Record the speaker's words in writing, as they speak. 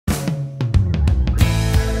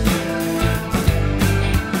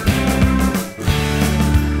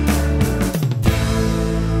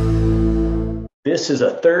This is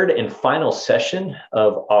a third and final session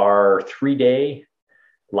of our 3-day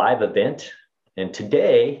live event. And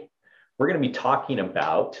today we're going to be talking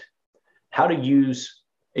about how to use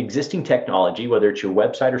existing technology, whether it's your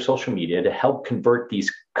website or social media, to help convert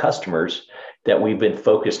these customers that we've been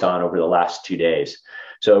focused on over the last 2 days.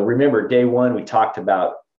 So remember, day one, we talked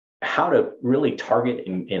about how to really target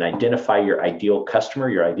and identify your ideal customer,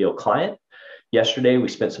 your ideal client. Yesterday, we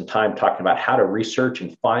spent some time talking about how to research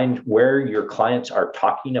and find where your clients are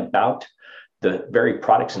talking about the very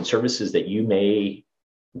products and services that you may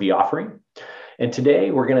be offering. And today,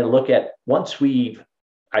 we're going to look at, once we've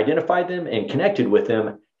identified them and connected with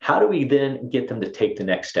them, how do we then get them to take the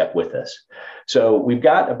next step with us? So we've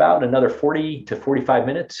got about another 40 to 45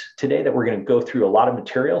 minutes today that we're going to go through a lot of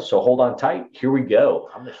material. So hold on tight. Here we go.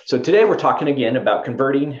 So today, we're talking again about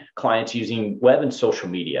converting clients using web and social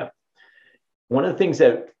media. One of the things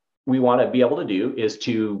that we want to be able to do is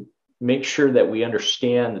to make sure that we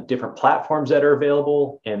understand the different platforms that are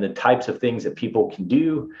available and the types of things that people can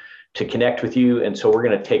do to connect with you. And so we're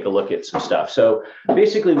going to take a look at some stuff. So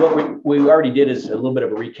basically what we already did is a little bit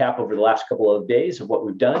of a recap over the last couple of days of what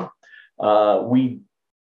we've done.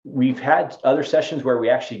 We've had other sessions where we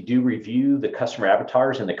actually do review the customer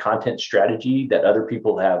avatars and the content strategy that other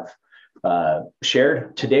people have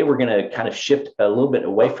shared. Today, we're going to kind of shift a little bit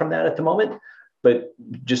away from that at the moment. But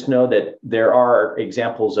just know that there are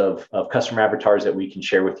examples of customer avatars that we can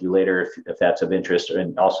share with you later if that's of interest,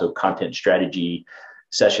 and also content strategy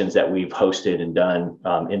sessions that we've hosted and done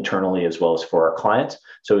internally as well as for our clients.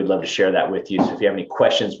 So we'd love to share that with you. So if you have any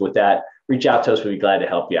questions with that, reach out to us. We'd be glad to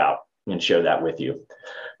help you out and share that with you.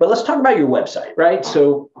 But let's talk about your website, right?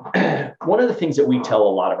 So one of the things that we tell a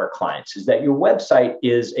lot of our clients is that your website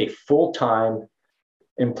is a full-time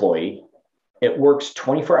employee. It works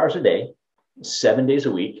 24 hours a day, 7 days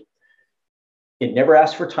a week. It never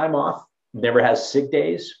asks for time off, never has sick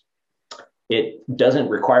days. It doesn't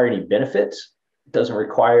require any benefits, doesn't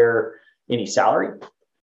require any salary,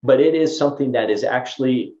 but it is something that is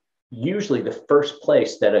actually usually the first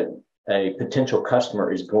place that a potential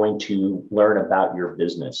customer is going to learn about your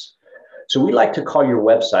business. So we like to call your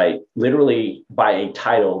website literally by a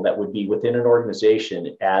title that would be within an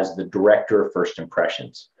organization as the director of first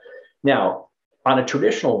impressions. Now, on a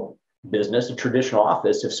traditional business, a traditional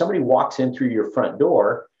office, if somebody walks in through your front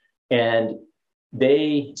door and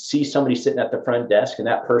they see somebody sitting at the front desk and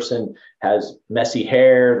that person has messy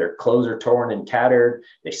hair, their clothes are torn and tattered,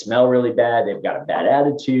 they smell really bad, they've got a bad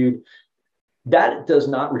attitude, that does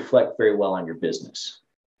not reflect very well on your business.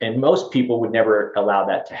 And most people would never allow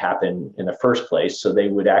that to happen in the first place. So they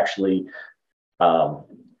would actually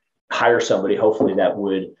hire somebody, hopefully, that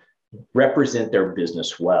would represent their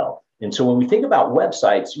business well. And so when we think about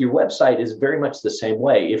websites, your website is very much the same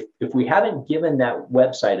way. If we haven't given that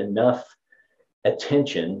website enough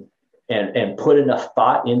attention and put enough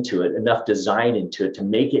thought into it, enough design into it to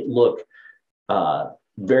make it look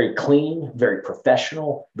very clean, very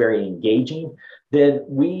professional, very engaging, then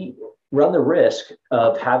we run the risk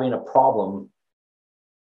of having a problem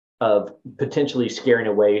of potentially scaring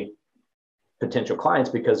away potential clients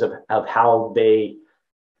because of how they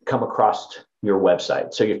come across your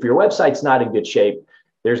website. So if your website's not in good shape,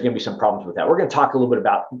 there's going to be some problems with that. We're going to talk a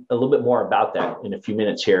little bit more about that in a few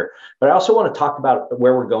minutes here. But I also want to talk about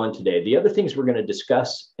where we're going today. The other things we're going to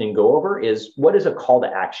discuss and go over is, what is a call to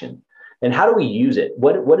action and how do we use it?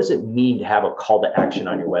 What does it mean to have a call to action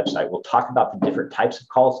on your website? We'll talk about the different types of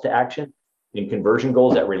calls to action and conversion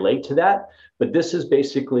goals that relate to that. But this is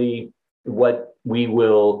basically what we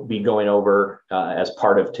will be going over as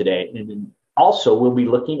part of today. And then also, we'll be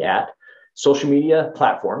looking at social media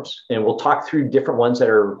platforms, and we'll talk through different ones that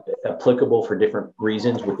are applicable for different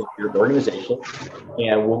reasons within your organization.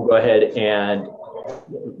 And we'll go ahead and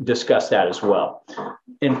discuss that as well.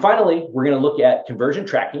 And finally, we're going to look at conversion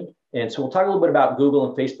tracking. And so we'll talk a little bit about Google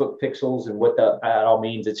and Facebook pixels and what that all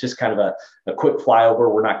means. It's just kind of a quick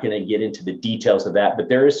flyover. We're not going to get into the details of that, but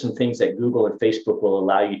there is some things that Google and Facebook will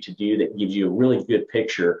allow you to do that gives you a really good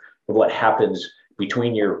picture of what happens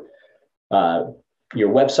between your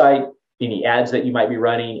website, any ads that you might be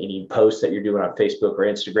running, any posts that you're doing on Facebook or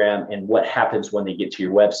Instagram, and what happens when they get to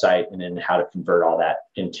your website, and then how to convert all that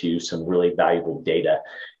into some really valuable data.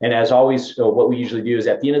 And as always, what we usually do is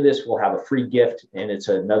at the end of this, we'll have a free gift, and it's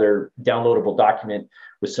another downloadable document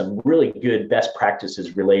with some really good best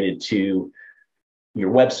practices related to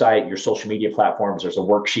your website, your social media platforms. There's a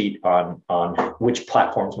worksheet on which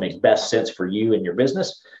platforms make best sense for you and your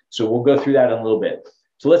business. So we'll go through that in a little bit.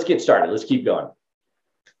 So let's get started. Let's keep going.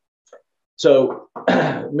 So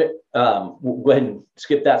we'll go ahead and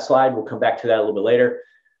skip that slide. We'll come back to that a little bit later.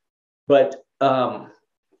 But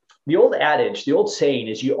the old adage, the old saying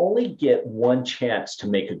is you only get one chance to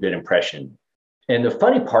make a good impression. And the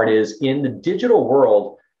funny part is in the digital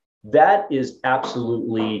world, that is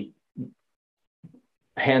absolutely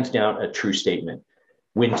hands down a true statement.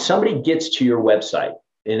 When somebody gets to your website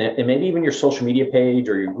and maybe even your social media page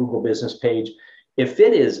or your Google business page, if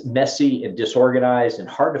it is messy and disorganized and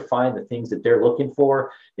hard to find the things that they're looking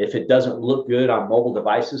for, if it doesn't look good on mobile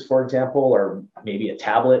devices, for example, or maybe a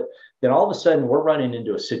tablet, then all of a sudden we're running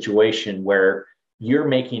into a situation where you're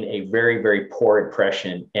making a very, very poor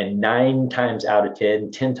impression. And 9 times out of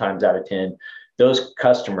 10, 10 times out of 10, those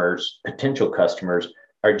customers, potential customers,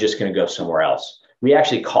 are just going to go somewhere else. We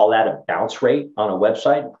actually call that a bounce rate on a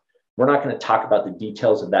website. We're not going to talk about the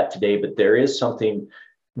details of that today, but there is something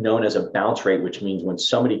known as a bounce rate, which means when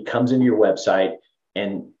somebody comes into your website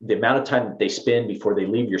and the amount of time that they spend before they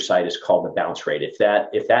leave your site is called the bounce rate. If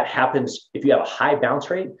that happens, if you have a high bounce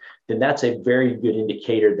rate, then that's a very good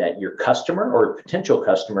indicator that your customer or potential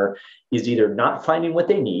customer is either not finding what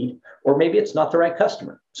they need, or maybe it's not the right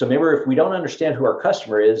customer. So remember, if we don't understand who our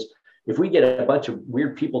customer is, if we get a bunch of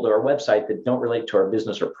weird people to our website that don't relate to our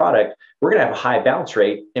business or product, we're going to have a high bounce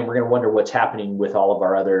rate, and we're going to wonder what's happening with all of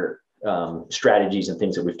our other strategies and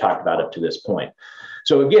things that we've talked about up to this point.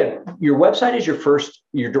 So again, your website is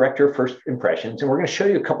your director of first impressions, and we're going to show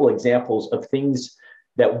you a couple of examples of things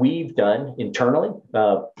that we've done internally,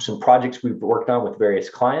 some projects we've worked on with various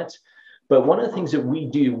clients. But one of the things that we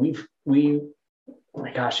do, oh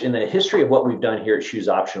my gosh, in the history of what we've done here at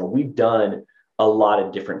ShoesOptional, we've done a lot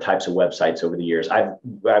of different types of websites over the years. I've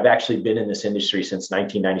actually been in this industry since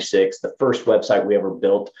 1996. The first website we ever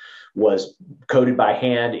built was coded by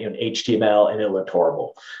hand in HTML, and it looked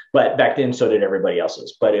horrible. But back then, so did everybody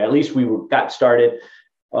else's. But at least we got started.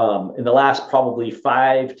 In the last probably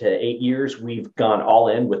 5 to 8 years, we've gone all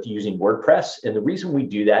in with using WordPress. And the reason we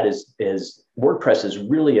do that is WordPress is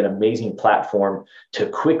really an amazing platform to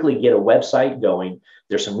quickly get a website going.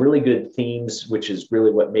 There's some really good themes, which is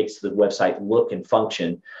really what makes the website look and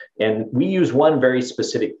function. And we use one very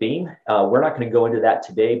specific theme. We're not going to go into that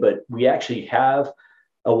today, but we actually have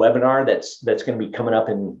a webinar that's going to be coming up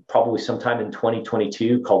in probably sometime in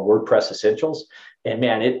 2022 called WordPress Essentials. And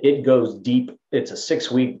man, it goes deep. It's a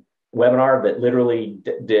 6-week webinar that literally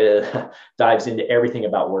dives into everything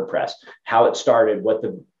about WordPress, how it started, what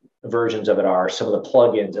the versions of it are, some of the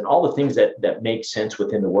plugins, and all the things that make sense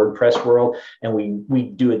within the WordPress world. And we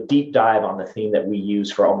do a deep dive on the theme that we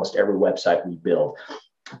use for almost every website we build.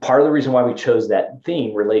 Part of the reason why we chose that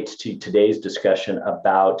theme relates to today's discussion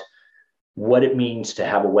about what it means to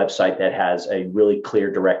have a website that has a really clear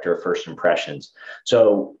director of first impressions.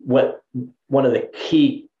 So one of the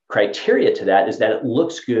key criteria to that is that it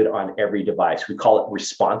looks good on every device. We call it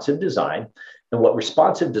responsive design. And what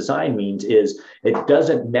responsive design means is it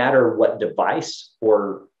doesn't matter what device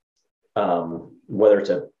or whether it's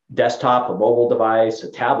a desktop, a mobile device,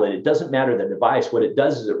 a tablet, it doesn't matter the device. What it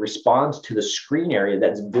does is it responds to the screen area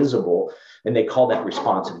that's visible, and they call that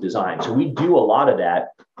responsive design. So we do a lot of that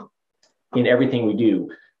in everything we do.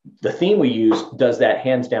 The theme we use does that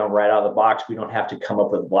hands down right out of the box. We don't have to come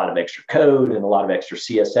up with a lot of extra code and a lot of extra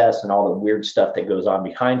CSS and all the weird stuff that goes on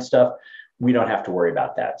behind stuff. We don't have to worry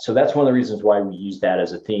about that. So that's one of the reasons why we use that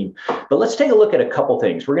as a theme. But let's take a look at a couple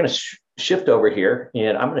things. We're going to shift over here,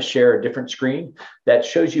 and I'm going to share a different screen that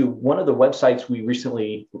shows you one of the websites we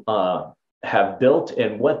recently have built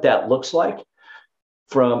and what that looks like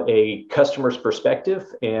from a customer's perspective.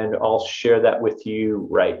 And I'll share that with you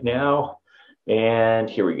right now. And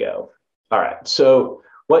here we go. All right. So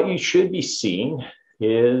what you should be seeing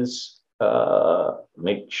is,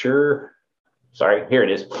 make sure, sorry, here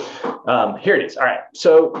it is. Here it is. All right.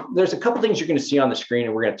 So there's a couple things you're going to see on the screen,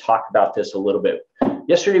 and we're going to talk about this a little bit.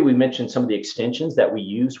 Yesterday, we mentioned some of the extensions that we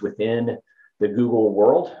use within the Google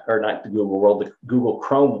world, or not the Google world, the Google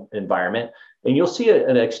Chrome environment. And you'll see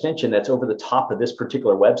an extension that's over the top of this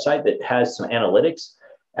particular website that has some analytics.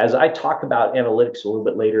 As I talk about analytics a little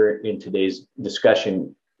bit later in today's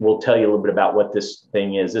discussion, we'll tell you a little bit about what this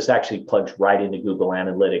thing is. This actually plugs right into Google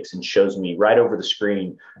Analytics and shows me right over the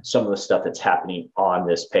screen some of the stuff that's happening on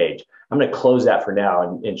this page. I'm going to close that for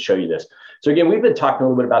now and show you this. So again, we've been talking a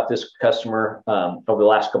little bit about this customer over the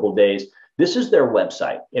last couple of days. This is their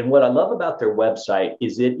website. And what I love about their website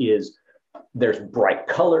is there's bright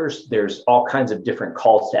colors. There's all kinds of different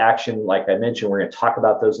calls to action. Like I mentioned, we're going to talk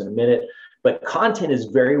about those in a minute. But content is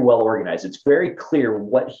very well organized. It's very clear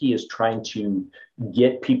what he is trying to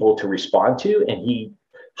get people to respond to. And he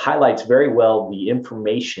highlights very well the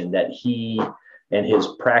information that he and his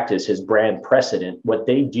practice, his brand precedent, what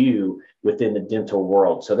they do within the dental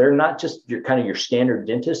world. So they're not just your standard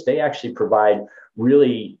dentist. They actually provide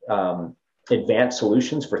really advanced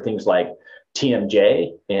solutions for things like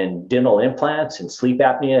TMJ and dental implants and sleep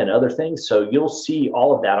apnea and other things. So you'll see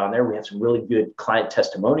all of that on there. We have some really good client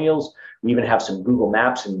testimonials. We even have some Google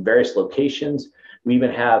Maps in various locations. We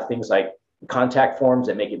even have things like contact forms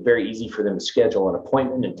that make it very easy for them to schedule an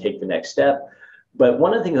appointment and take the next step. But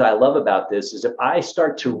one of the things I love about this is if I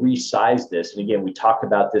start to resize this, and again, we talk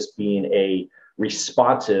about this being a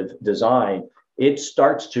responsive design, it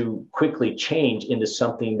starts to quickly change into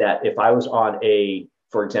something that if I was on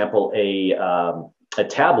for example, a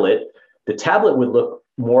tablet, the tablet would look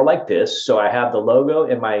more like this. So I have the logo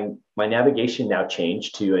and my navigation now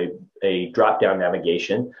changed to a drop-down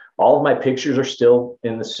navigation. All of my pictures are still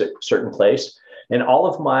in the certain place, and all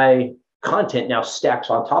of my content now stacks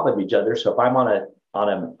on top of each other. So if I'm on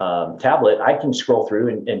a tablet, I can scroll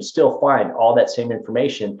through and still find all that same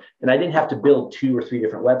information. And I didn't have to build 2 or 3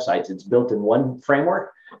 different websites. It's built in one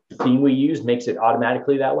framework. The theme we use makes it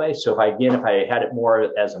automatically that way. So if I had it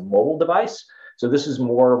more as a mobile device, so this is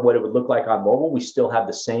more what it would look like on mobile. We still have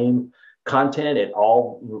the same content. It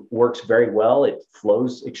all works very well. It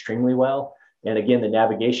flows extremely well. And again, the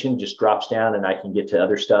navigation just drops down and I can get to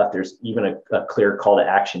other stuff. There's even a clear call to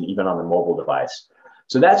action, even on the mobile device.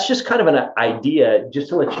 So that's just kind of an idea, just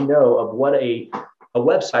to let you know of what a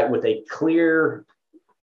website with a clear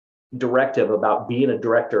directive about being a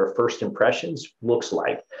director of first impressions looks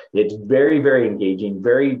like. It's very, very engaging,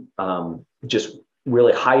 very just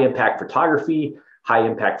really high impact photography, high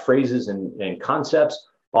impact phrases and concepts.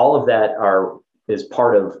 All of that is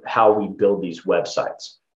part of how we build these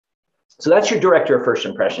websites. So that's your director of first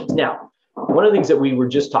impressions. Now, one of the things that we were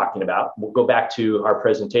just talking about, we'll go back to our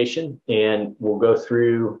presentation and we'll go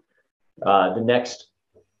through the next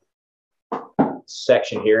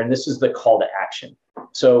section here. And this is the call to action.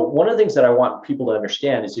 So one of the things that I want people to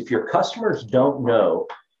understand is if your customers don't know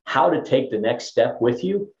how to take the next step with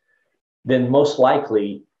you, then most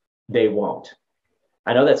likely they won't.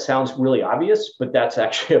 I know that sounds really obvious, but that's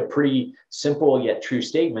actually a pretty simple yet true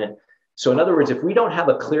statement. So in other words, if we don't have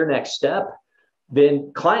a clear next step,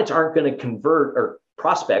 then clients aren't going to convert, or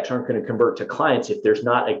prospects aren't going to convert to clients if there's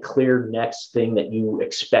not a clear next thing that you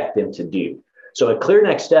expect them to do. So a clear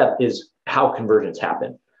next step is how conversions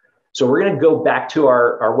happen. So we're going to go back to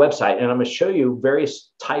our website, and I'm going to show you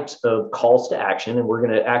various types of calls to action. And we're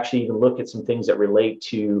going to actually even look at some things that relate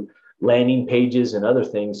to landing pages and other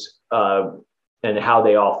things and how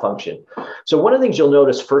they all function. So one of the things you'll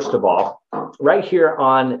notice, first of all, right here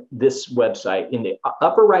on this website, in the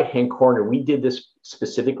upper right-hand corner, we did this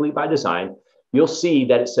specifically by design. You'll see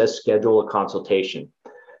that it says schedule a consultation.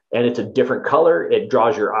 And it's a different color. It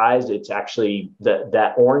draws your eyes. It's actually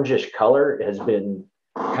that orangish color has been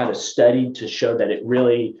kind of studied to show that it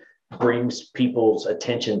really brings people's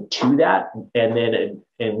attention to that. And then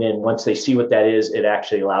once they see what that is, it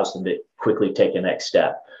actually allows them to quickly take a next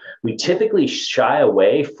step. We typically shy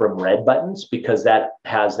away from red buttons because that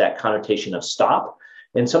has that connotation of stop.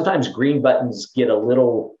 And sometimes green buttons get a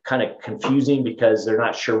little kind of confusing because they're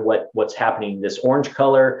not sure what's happening. This orange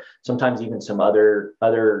color, sometimes even some other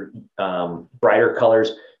brighter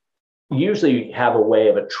colors, usually have a way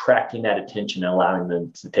of attracting that attention and allowing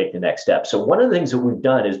them to take the next step. So one of the things that we've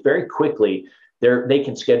done is very quickly, they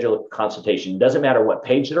can schedule a consultation. It doesn't matter what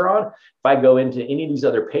page they're on. If I go into any of these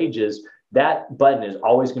other pages, that button is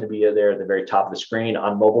always going to be there at the very top of the screen.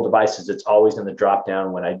 On mobile devices, it's always in the drop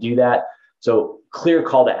down when I do that. So clear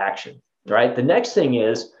call to action, right? The next thing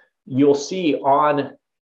is you'll see on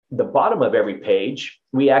the bottom of every page,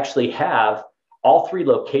 we actually have all 3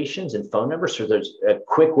 locations and phone numbers. So there's a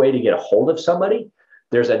quick way to get a hold of somebody.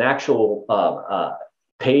 There's an actual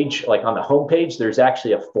page, like on the home page, there's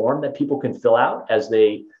actually a form that people can fill out as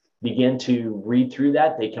they begin to read through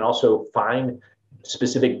that. They can also find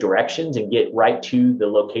specific directions and get right to the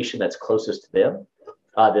location that's closest to them.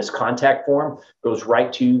 This contact form goes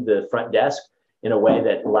right to the front desk in a way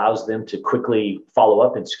that allows them to quickly follow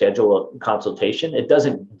up and schedule a consultation. It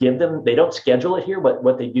doesn't give them, they don't schedule it here, but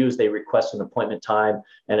what they do is they request an appointment time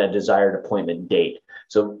and a desired appointment date.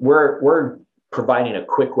 So we're providing a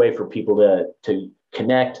quick way for people to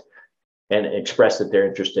connect and express that they're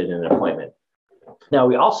interested in an appointment. Now,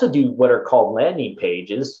 we also do what are called landing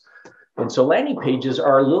pages. And so landing pages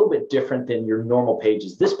are a little bit different than your normal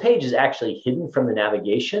pages. This page is actually hidden from the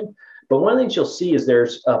navigation, but one of the things you'll see is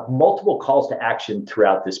there's multiple calls to action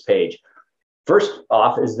throughout this page. First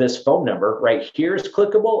off is this phone number right here is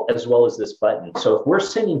clickable, as well as this button. So if we're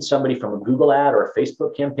sending somebody from a Google ad or a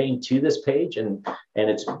Facebook campaign to this page and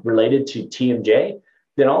it's related to TMJ,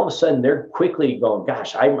 then all of a sudden they're quickly going,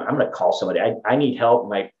 gosh, I'm going to call somebody. I need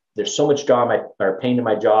help. there's so much pain in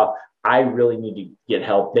my jaw. I really need to get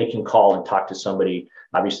help. They can call and talk to somebody,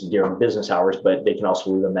 obviously during business hours, but they can also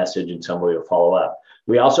leave a message and somebody will follow up.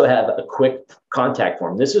 We also have a quick contact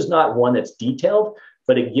form. This is not one that's detailed,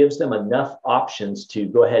 but it gives them enough options to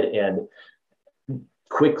go ahead and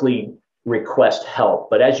quickly request help.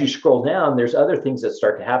 But as you scroll down, there's other things that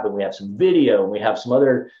start to happen. We have some video and we have some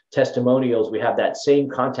other testimonials. We have that same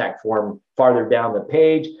contact form farther down the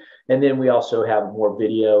page. And then we also have more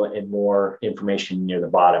video and more information near the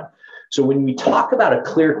bottom. So when we talk about a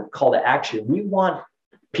clear call to action, we want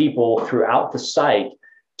people throughout the site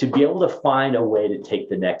to be able to find a way to take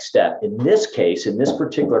the next step. In this case, in this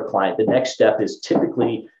particular client, the next step is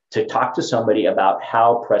typically to talk to somebody about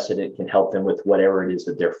how Precedent can help them with whatever it is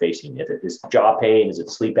that they're facing. If it is jaw pain, is it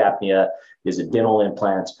sleep apnea, is it dental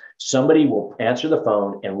implants? Somebody will answer the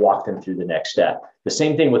phone and walk them through the next step. The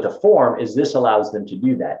same thing with the form is this allows them to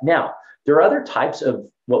do that. Now, there are other types of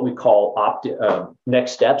what we call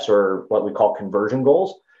next steps, or what we call conversion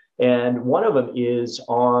goals. And one of them is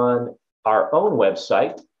on our own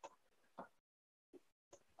website.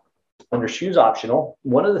 Under ShoesOptional,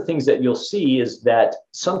 one of the things that you'll see is that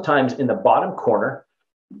sometimes in the bottom corner,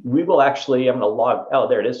 we will actually, I'm going to log, oh,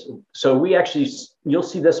 there it is. So you'll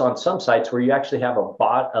see this on some sites where you actually have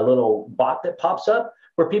a little bot that pops up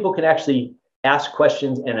where people can actually ask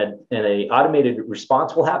questions and an automated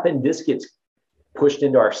response will happen. This gets pushed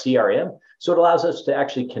into our CRM. So it allows us to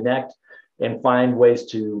actually connect and find ways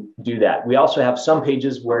to do that. We also have some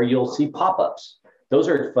pages where you'll see pop-ups. Those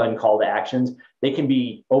are fun call to actions. They can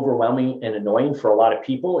be overwhelming and annoying for a lot of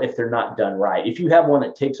people if they're not done right. If you have one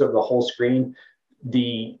that takes over the whole screen,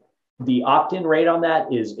 the opt-in rate on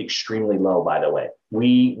that is extremely low, by the way.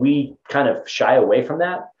 We kind of shy away from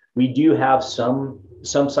that. We do have some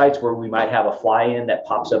sites where we might have a fly-in that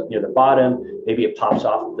pops up near the bottom. Maybe it pops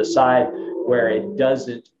off the side where it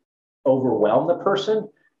doesn't overwhelm the person.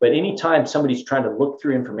 But anytime somebody's trying to look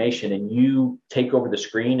through information and you take over the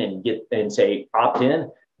screen and say opt in,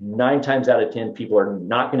 9 times out of 10 people are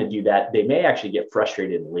not going to do that. They may actually get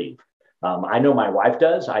frustrated and leave. I know my wife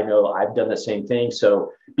does. I know I've done the same thing.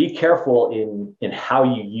 So be careful in how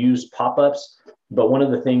you use pop-ups. But one of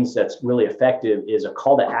the things that's really effective is a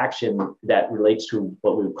call to action that relates to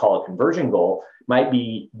what we would call a conversion goal. Might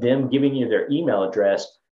be them giving you their email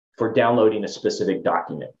address for downloading a specific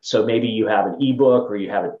document. So maybe you have an ebook, or you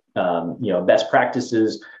have best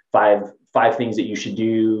practices, five things that you should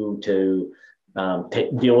do to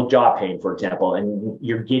deal with jaw pain, for example, and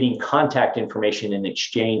you're getting contact information in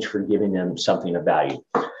exchange for giving them something of value.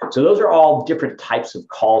 So those are all different types of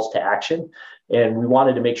calls to action. And we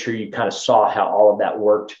wanted to make sure you kind of saw how all of that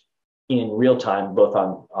worked in real time, both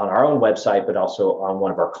on our own website, but also on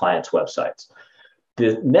one of our clients' websites.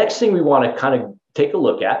 The next thing we want to kind of take a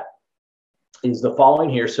look at is the following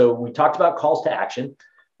here. So we talked about calls to action.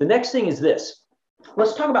 The next thing is this.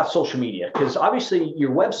 Let's talk about social media, because obviously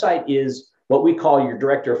your website is what we call your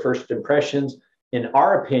director of first impressions. In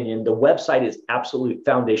our opinion, the website is absolutely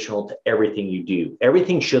foundational to everything you do.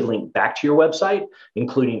 Everything should link back to your website,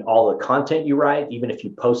 including all the content you write. Even if you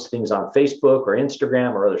post things on Facebook or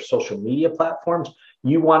Instagram or other social media platforms,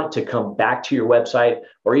 you want it to come back to your website,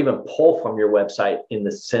 or even pull from your website, in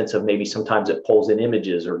the sense of maybe sometimes it pulls in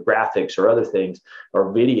images or graphics or other things,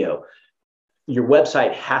 or video. Your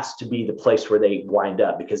website has to be the place where they wind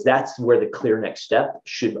up, because that's where the clear next step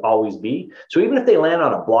should always be. So even if they land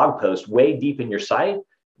on a blog post way deep in your site,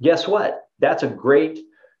 guess what? That's a great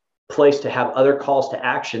place to have other calls to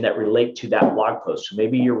action that relate to that blog post. So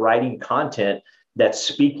maybe you're writing content that's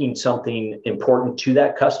speaking something important to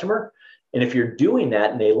that customer. And if you're doing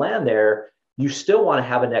that and they land there, you still want to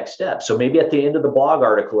have a next step. So maybe at the end of the blog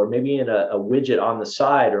article, or maybe in a widget on the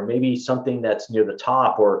side, or maybe something that's near the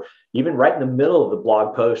top, or even right in the middle of the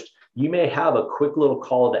blog post, you may have a quick little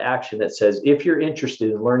call to action that says, if you're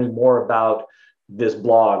interested in learning more about this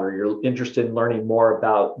blog, or you're interested in learning more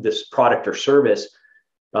about this product or service,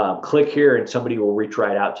 click here and somebody will reach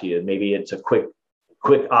right out to you. Maybe it's a quick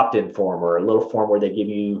opt-in form, or a little form where they give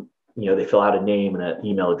you, they fill out a name and an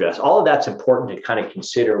email address. All of that's important to kind of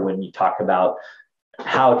consider when you talk about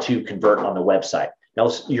how to convert on the website. Now,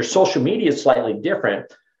 your social media is slightly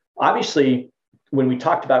different. Obviously, when we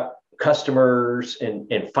talked about customers and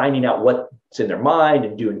finding out what's in their mind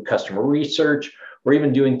and doing customer research, or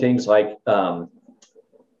even doing things like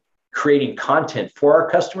creating content for our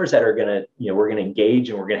customers that are going to, we're going to engage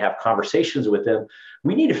and we're going to have conversations with them,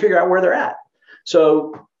 we need to figure out where they're at.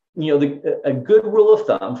 So, a good rule of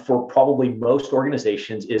thumb for probably most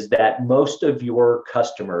organizations is that most of your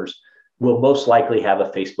customers will most likely have a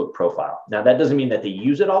Facebook profile. Now, that doesn't mean that they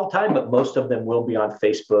use it all the time, but most of them will be on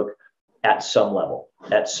Facebook at some level,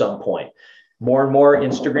 at some point. More and more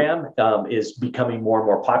Instagram is becoming more and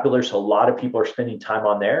more popular. So a lot of people are spending time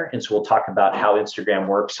on there. And so we'll talk about how Instagram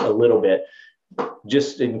works a little bit.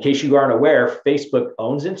 Just in case you aren't aware, Facebook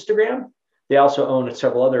owns Instagram. They also own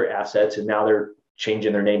several other assets, and now they're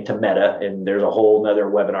changing their name to Meta. And there's a whole nother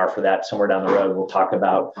webinar for that somewhere down the road. We'll talk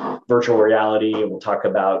about virtual reality, and we'll talk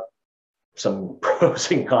about some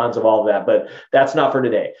pros and cons of all of that, but that's not for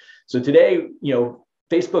today. So today,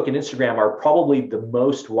 Facebook and Instagram are probably the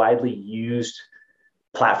most widely used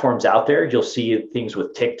platforms out there. You'll see things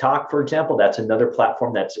with TikTok, for example. That's another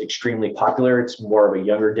platform that's extremely popular. It's more of a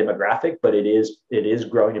younger demographic, but it is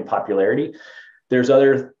growing in popularity. There's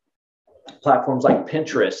other platforms like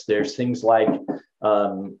Pinterest. There's things like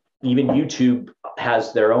even YouTube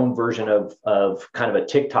has their own version of kind of a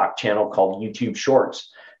TikTok channel called YouTube Shorts.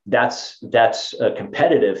 That's a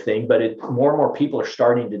competitive thing, but more and more people are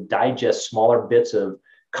starting to digest smaller bits of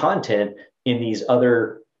content in these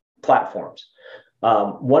other platforms.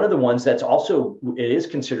 One of the ones that's also, it is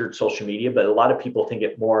considered social media, but a lot of people think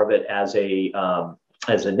it more of it as a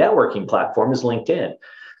networking platform, is LinkedIn.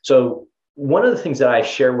 So one of the things that I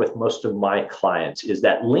share with most of my clients is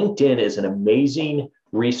that LinkedIn is an amazing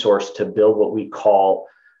resource to build what we call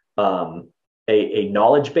a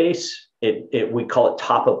knowledge base. We call it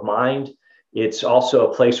top of mind. It's also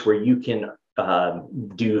a place where you can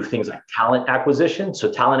do things like talent acquisition.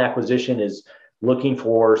 So talent acquisition is looking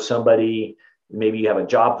for somebody. Maybe you have a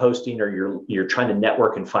job posting, or you're trying to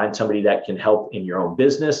network and find somebody that can help in your own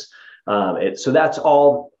business. So that's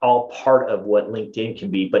all part of what LinkedIn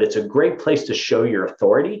can be, but it's a great place to show your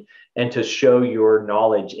authority and to show your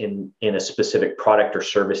knowledge in a specific product or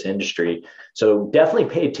service industry. So definitely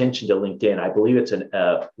pay attention to LinkedIn. I believe it's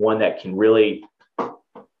one that can really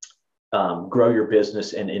grow your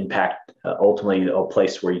business and impact ultimately a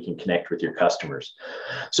place where you can connect with your customers.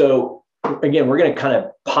 So again, we're going to kind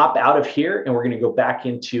of pop out of here, and we're going to go back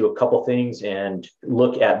into a couple things and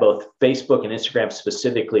look at both Facebook and Instagram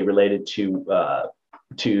specifically related to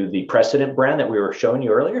the Precedent brand that we were showing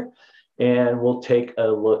you earlier. And we'll take a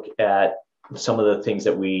look at some of the things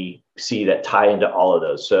that we see that tie into all of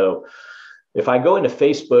those. So if I go into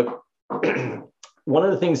Facebook, one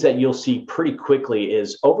of the things that you'll see pretty quickly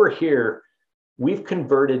is over here, we've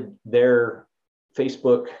converted their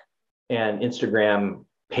Facebook and Instagram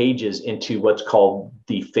pages into what's called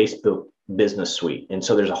the Facebook Business Suite. And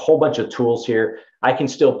so there's a whole bunch of tools here. I can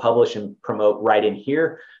still publish and promote right in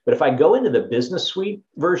here. But if I go into the Business Suite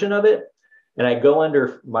version of it, and I go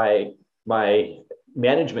under my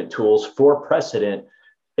management tools for Precedent,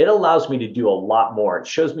 it allows me to do a lot more. It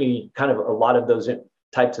shows me kind of a lot of those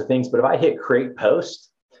types of things. But if I hit create post,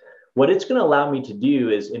 what it's going to allow me to do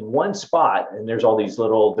is in one spot, and there's always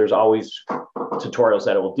tutorials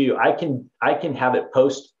that it will do. I can have it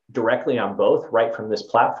post directly on both right from this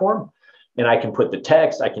platform. And I can put the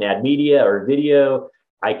text, I can add media or video.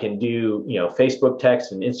 I can do, Facebook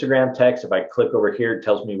text and Instagram text. If I click over here, it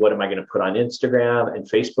tells me what am I going to put on Instagram and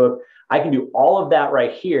Facebook. I can do all of that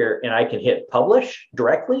right here, and I can hit publish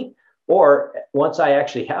directly. Or once I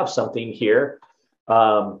actually have something here,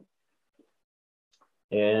 and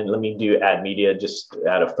let me do add media, just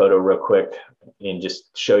add a photo real quick and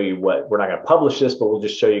just show you what, we're not going to publish this, but we'll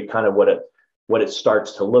just show you kind of what it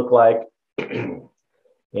starts to look like.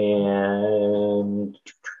 And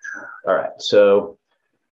all right, so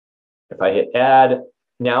if I hit add,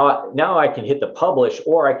 now I can hit the publish,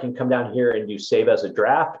 or I can come down here and do save as a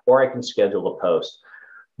draft, or I can schedule a post.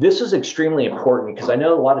 This is extremely important because I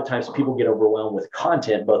know a lot of times people get overwhelmed with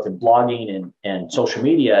content, both in blogging and social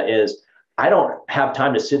media. Is I don't have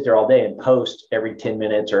time to sit there all day and post every 10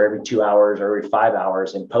 minutes or every 2 hours or every 5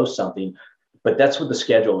 hours and post something, but that's what the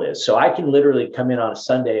schedule is. So I can literally come in on a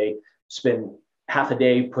Sunday, spend half a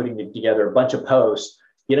day putting together a bunch of posts,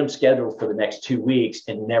 get them scheduled for the next 2 weeks,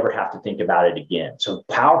 and never have to think about it again. So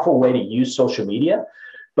powerful way to use social media.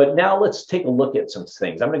 But now let's take a look at some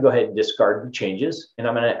things. I'm going to go ahead and discard the changes, and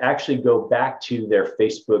I'm going to actually go back to their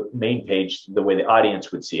Facebook main page the way the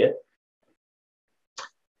audience would see it.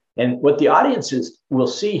 And what the audiences will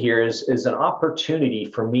see here is an opportunity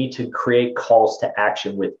for me to create calls to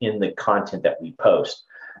action within the content that we post.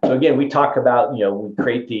 So again, we talk about, we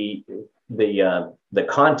create the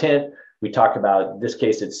content. We talk about, in this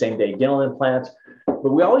case, it's same-day dental implants.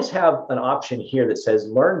 But we always have an option here that says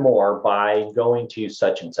learn more by going to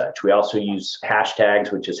such and such. We also use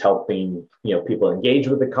hashtags, which is helping people engage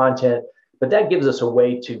with the content. But that gives us a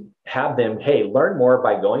way to have them, hey, learn more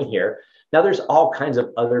by going here. Now, there's all kinds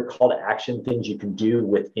of other call to action things you can do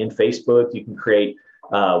within Facebook. You can create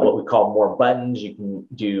what we call more buttons. You can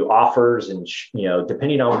do offers, and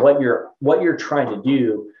depending on what you're trying to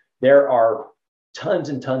do, there are tons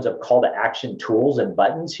and tons of call to action tools and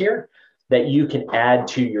buttons here that you can add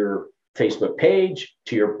to your Facebook page,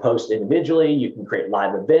 to your post individually. You can create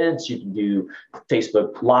live events. You can do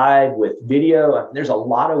Facebook Live with video. There's a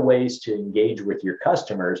lot of ways to engage with your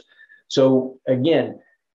customers. So again,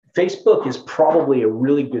 Facebook is probably a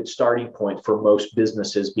really good starting point for most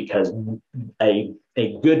businesses because a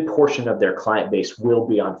good portion of their client base will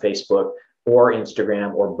be on Facebook or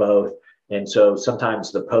Instagram or both. And so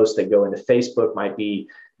sometimes the posts that go into Facebook might be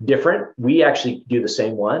different. We actually do the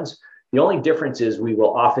same ones. The only difference is we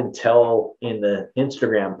will often tell in the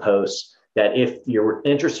Instagram posts that if you're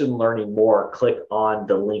interested in learning more, click on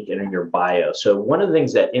the link in your bio. So one of the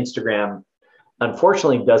things that Instagram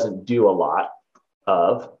unfortunately doesn't do a lot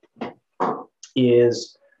of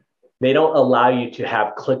is they don't allow you to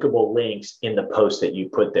have clickable links in the post that you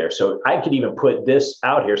put there. So I could even put this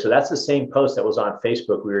out here. So that's the same post that was on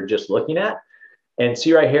Facebook we were just looking at. And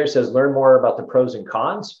see right here, it says, learn more about the pros and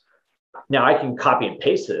cons. Now I can copy and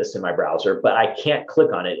paste this in my browser, but I can't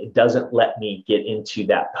click on it. It doesn't let me get into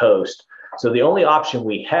that post. So the only option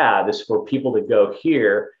we have is for people to go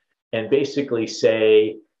here and basically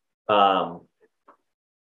say, click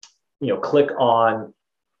on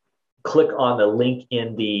the link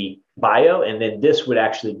in the bio, and then this would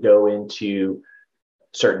actually go into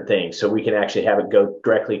certain things. So we can actually have it go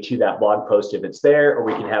directly to that blog post if it's there, or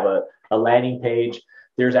we can have a landing page.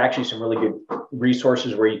 There's actually some really good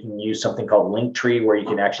resources where you can use something called Linktree, where you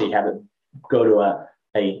can actually have it go to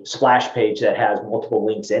a splash page that has multiple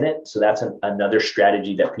links in it. So that's another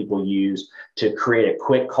strategy that people use to create a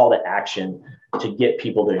quick call to action to get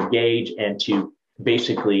people to engage and to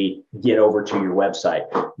basically get over to your website.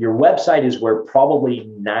 Your website is where probably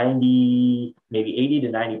 90, maybe 80 to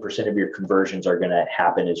 90% of your conversions are going to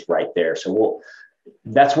happen, is right there. So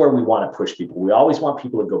that's where we want to push people. We always want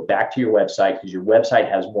people to go back to your website because your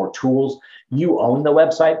website has more tools. You own the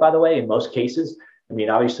website, by the way, in most cases. I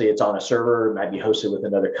mean, obviously it's on a server, it might be hosted with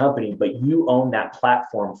another company, but you own that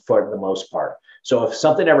platform for the most part. So if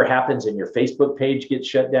something ever happens and your Facebook page gets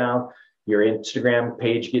shut down, your Instagram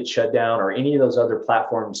page gets shut down, or any of those other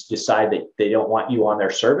platforms decide that they don't want you on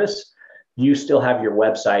their service, you still have your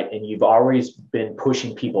website, and you've always been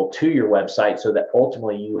pushing people to your website so that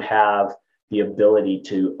ultimately you have the ability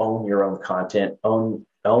to own your own content, own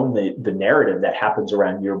the narrative that happens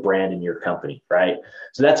around your brand and your company, right?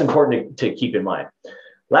 So that's important to keep in mind.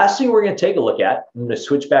 Last thing we're going to take a look at, I'm going to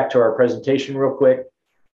switch back to our presentation real quick.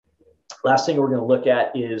 Last thing we're going to look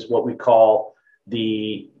at is what we call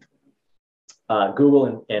the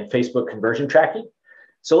Google and Facebook conversion tracking.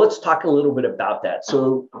 So let's talk a little bit about that.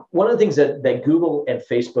 So one of the things that Google and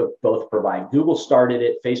Facebook both provide, Google started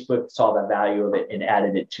it, Facebook saw the value of it and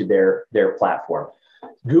added it to their platform.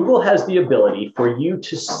 Google has the ability for you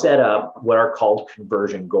to set up what are called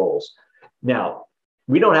conversion goals. Now,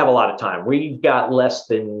 we don't have a lot of time. We've got less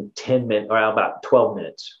than 10 minutes, or about 12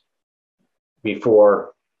 minutes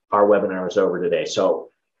before our webinar is over today. So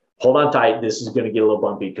hold on tight. This is going to get a little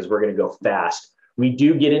bumpy because we're going to go fast. We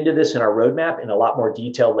do get into this in our roadmap in a lot more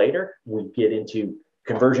detail later. We get into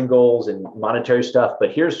conversion goals and monetary stuff,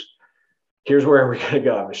 but here's where we're going to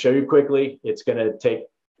go. I'm going to show you quickly. It's going to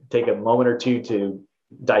take a moment or two to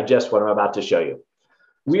digest what I'm about to show you.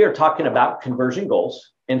 We are talking about conversion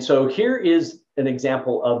goals. And so here is an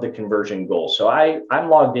example of the conversion goal. So I'm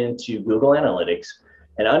logged into Google Analytics,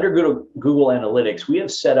 and under Google Analytics, we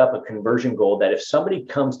have set up a conversion goal that if somebody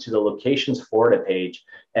comes to the Locations Florida page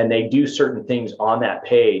and they do certain things on that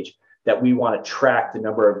page, that we want to track the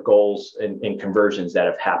number of goals and conversions that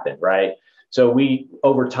have happened, right? So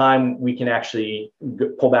over time, we can actually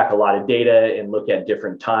pull back a lot of data and look at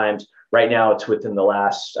different times. Right now, it's within the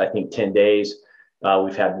last, I think, 10 days.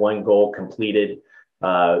 We've had one goal completed.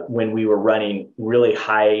 When we were running really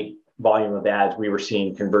high volume of ads, we were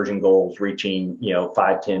seeing conversion goals reaching,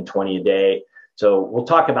 5, 10, 20 a day. So we'll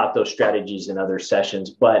talk about those strategies in other sessions,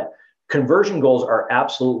 but conversion goals are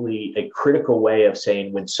absolutely a critical way of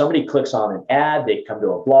saying when somebody clicks on an ad, they come to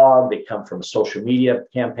a blog, they come from a social media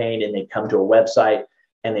campaign, and they come to a website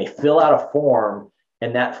and they fill out a form,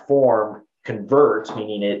 and that form converts,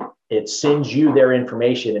 meaning it sends you their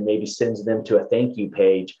information and maybe sends them to a thank you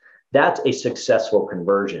page. That's a successful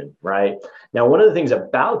conversion, right? Now, one of the things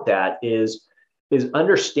about that is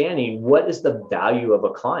understanding what is the value of a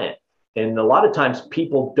client. And a lot of times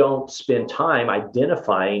people don't spend time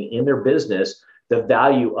identifying in their business the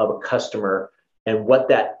value of a customer and what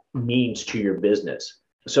that means to your business.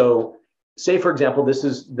 So say, for example, this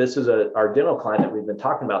is our dental client that we've been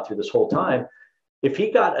talking about through this whole time. If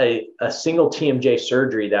he got a single TMJ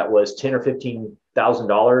surgery that was $10,000 or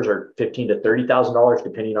 $15,000 or $15,000 to $30,000,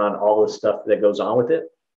 depending on all the stuff that goes on with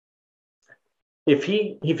it, if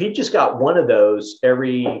he just got one of those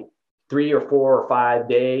every 3 or 4 or 5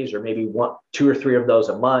 days, or maybe 2 or 3 of those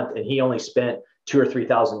a month, and he only spent $2,000 or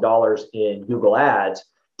 $3,000 in Google Ads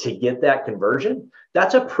to get that conversion,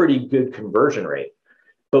 that's a pretty good conversion rate.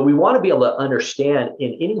 But we want to be able to understand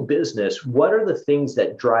in any business, what are the things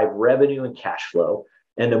that drive revenue and cash flow?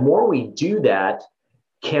 And the more we do that,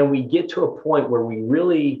 can we get to a point where we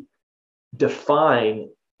really define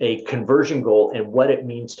a conversion goal and what it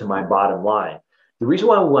means to my bottom line? The reason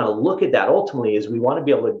why we want to look at that ultimately is we want to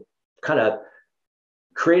be able to kind of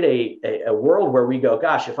create a world where we go,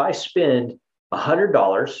 gosh, if I spend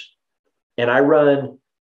 $100 and I run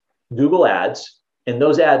Google Ads, and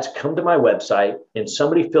those ads come to my website and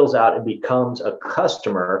somebody fills out and becomes a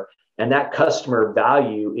customer, and that customer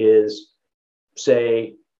value is,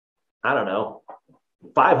 say, I don't know,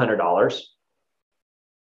 $500,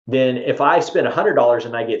 then if I spend $100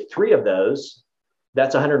 and I get 3 of those,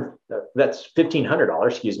 that's $1,500,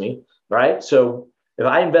 excuse me, right? So if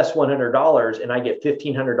I invest $100 and I get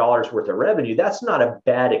 $1,500 worth of revenue, that's not a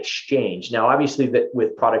bad exchange. Now, obviously, that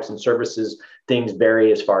with products and services, things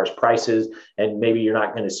vary as far as prices, and maybe you're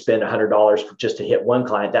not going to spend $100 just to hit one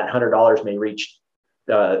client. That $100 may reach,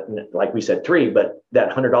 like we said, 3, but that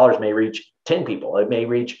 $100 may reach 10 people. It may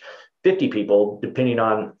reach 50 people, depending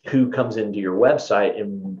on who comes into your website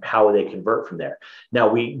and how they convert from there. Now,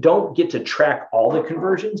 we don't get to track all the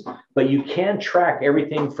conversions, but you can track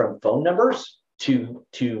everything from phone numbers to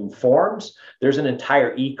forms. There's an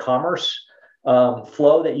entire e-commerce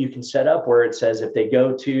flow that you can set up where it says if they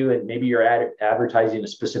go to, and maybe you're advertising a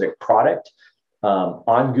specific product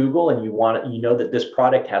on Google, and you know that this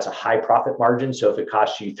product has a high profit margin. So if it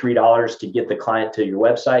costs you $3 to get the client to your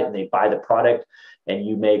website and they buy the product and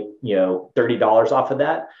you make $30 off of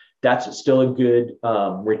that, that's still a good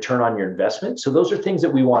return on your investment. So those are things that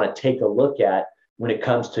we want to take a look at when it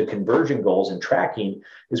comes to conversion goals and tracking,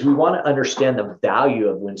 is we want to understand the value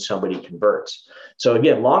of when somebody converts. So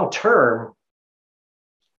again, long term,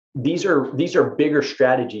 these are bigger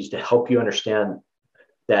strategies to help you understand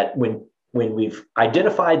that when we've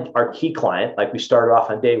identified our key client, like we started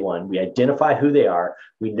off on day one, we identify who they are.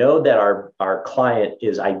 We know that our client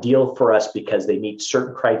is ideal for us because they meet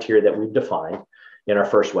certain criteria that we've defined in our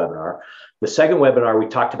first webinar. The second webinar, we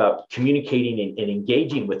talked about communicating and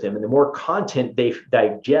engaging with them. And the more content they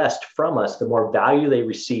digest from us, the more value they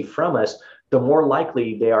receive from us, the more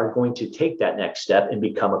likely they are going to take that next step and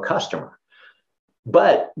become a customer.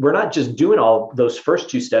 But we're not just doing all those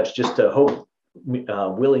first 2 steps just to hope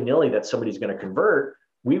willy-nilly that somebody's going to convert.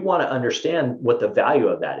 We want to understand what the value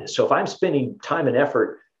of that is. So if I'm spending time and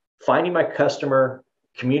effort finding my customer,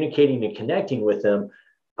 communicating and connecting with them,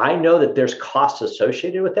 I know that there's costs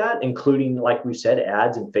associated with that, including, like we said,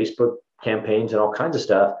 ads and Facebook campaigns and all kinds of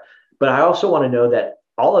stuff. But I also want to know that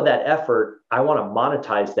all of that effort, I want to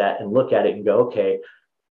monetize that and look at it and go, okay,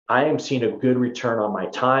 I am seeing a good return on my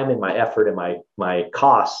time and my effort and my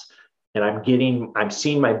costs. And I'm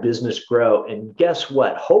seeing my business grow. And guess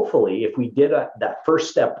what? Hopefully, if we did that first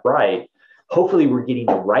step right, hopefully we're getting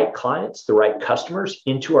the right clients, the right customers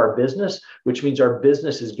into our business, which means our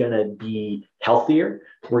business is going to be healthier.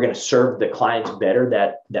 We're going to serve the clients better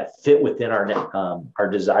that fit within our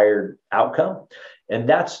desired outcome. And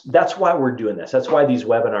that's why we're doing this. That's why these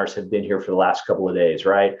webinars have been here for the last couple of days,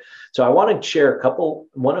 right? So I want to share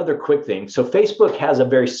one other quick thing. So Facebook has a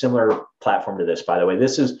very similar platform to this, by the way.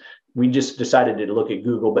 We just decided to look at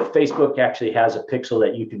Google, but Facebook actually has a pixel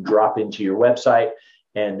that you can drop into your website.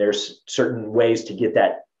 And there's certain ways to get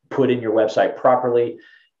that put in your website properly.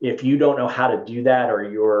 If you don't know how to do that, or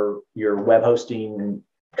your web hosting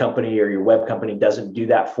company or your web company doesn't do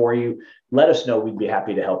that for you, let us know. We'd be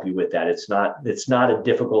happy to help you with that. It's not a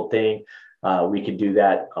difficult thing. We can do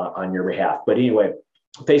that on your behalf. But anyway,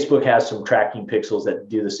 Facebook has some tracking pixels that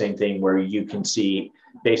do the same thing, where you can see,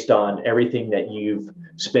 based on everything that you've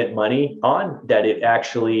spent money on, that it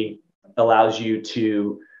actually allows you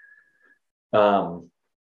to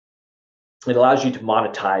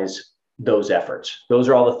monetize those efforts. Those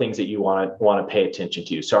are all the things that you want to pay attention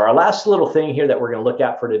to. So our last little thing here that we're going to look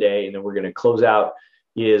at for today, and then we're going to close out,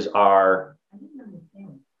 is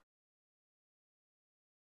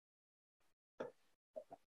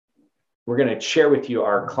we're going to share with you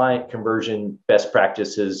our client conversion best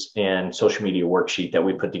practices and social media worksheet that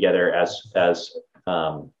we put together as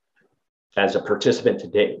a participant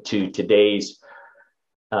to today's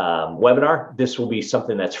webinar. This will be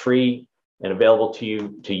something that's free and available to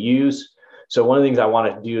you to use. So one of the things I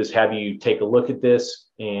want to do is have you take a look at this,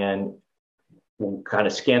 and we'll kind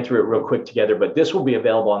of scan through it real quick together, but this will be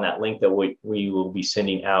available on that link that we will be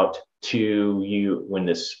sending out to you when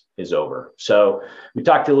this is over. So we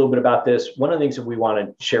talked a little bit about this. One of the things that we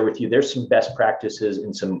want to share with you, there's some best practices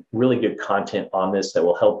and some really good content on this that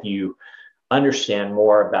will help you understand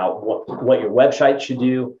more about what your website should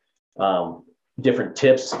do, different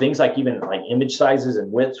tips, things like even like image sizes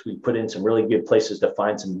and widths. We put in some really good places to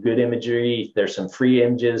find some good imagery. There's some free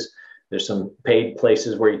images. There's some paid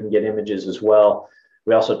places where you can get images as well.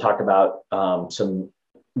 We also talk about some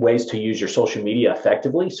ways to use your social media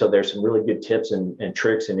effectively. So there's some really good tips and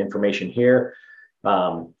tricks and information here.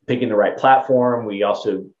 Picking the right platform. We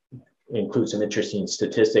also include some interesting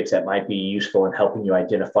statistics that might be useful in helping you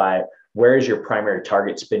identify where is your primary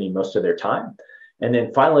target spending most of their time. And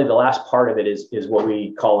then finally, the last part of it is what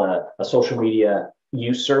we call a social media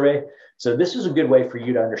use survey. So this is a good way for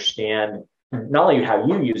you to understand not only how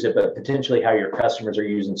you use it, but potentially how your customers are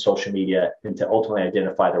using social media and to ultimately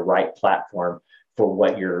identify the right platform for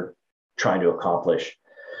what you're trying to accomplish.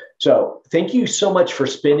 So thank you so much for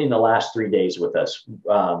spending the last 3 days with us.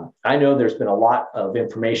 I know there's been a lot of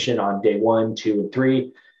information on day 1, 2, and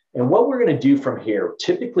 3. And what we're going to do from here,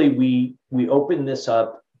 typically we open this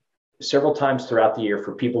up several times throughout the year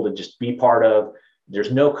for people to just be part of.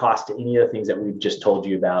 There's no cost to any of the things that we've just told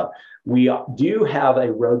you about. We do have a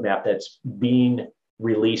roadmap that's being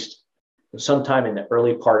released sometime in the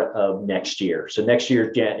early part of next year. So next year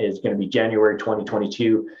is going to be January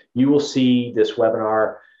 2022. You will see this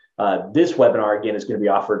webinar. This webinar, again, is going to be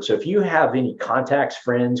offered. So if you have any contacts,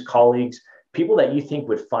 friends, colleagues, people that you think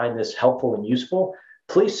would find this helpful and useful,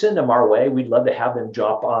 please send them our way. We'd love to have them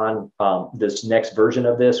drop on this next version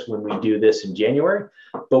of this when we do this in January.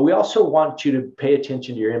 But we also want you to pay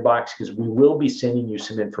attention to your inbox because we will be sending you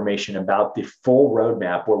some information about the full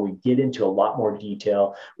roadmap where we get into a lot more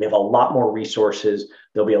detail. We have a lot more resources.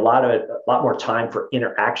 There'll be a lot more time for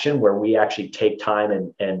interaction where we actually take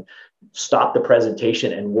time and stop the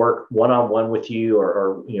presentation and work one-on-one with you,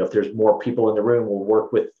 or if there's more people in the room, we'll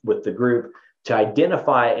work with the group to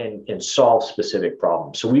identify and solve specific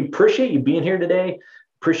problems. So we appreciate you being here today.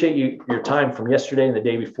 Appreciate your time from yesterday and the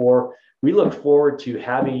day before. We look forward to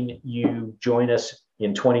having you join us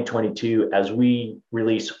in 2022 as we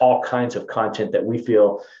release all kinds of content that we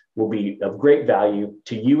feel will be of great value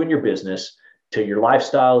to you and your business, to your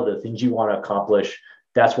lifestyle, the things you want to accomplish.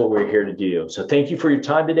 That's what we're here to do. So thank you for your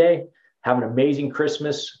time today. Have an amazing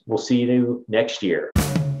Christmas. We'll see you next year.